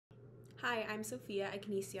Hi, I'm Sophia, a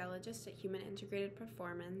kinesiologist at Human Integrated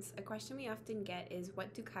Performance. A question we often get is,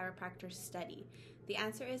 what do chiropractors study? The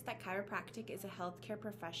answer is that chiropractic is a healthcare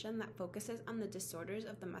profession that focuses on the disorders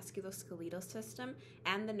of the musculoskeletal system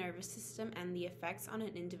and the nervous system and the effects on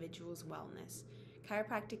an individual's wellness.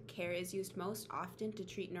 Chiropractic care is used most often to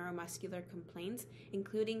treat neuromuscular complaints,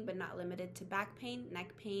 including but not limited to back pain,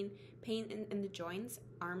 neck pain, pain in the joints,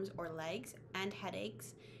 arms or legs, and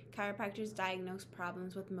headaches. Chiropractors diagnose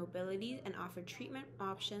problems with mobility and offer treatment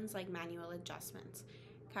options like manual adjustments.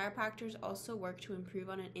 Chiropractors also work to improve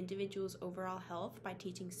on an individual's overall health by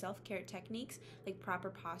teaching self-care techniques like proper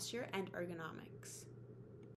posture and ergonomics.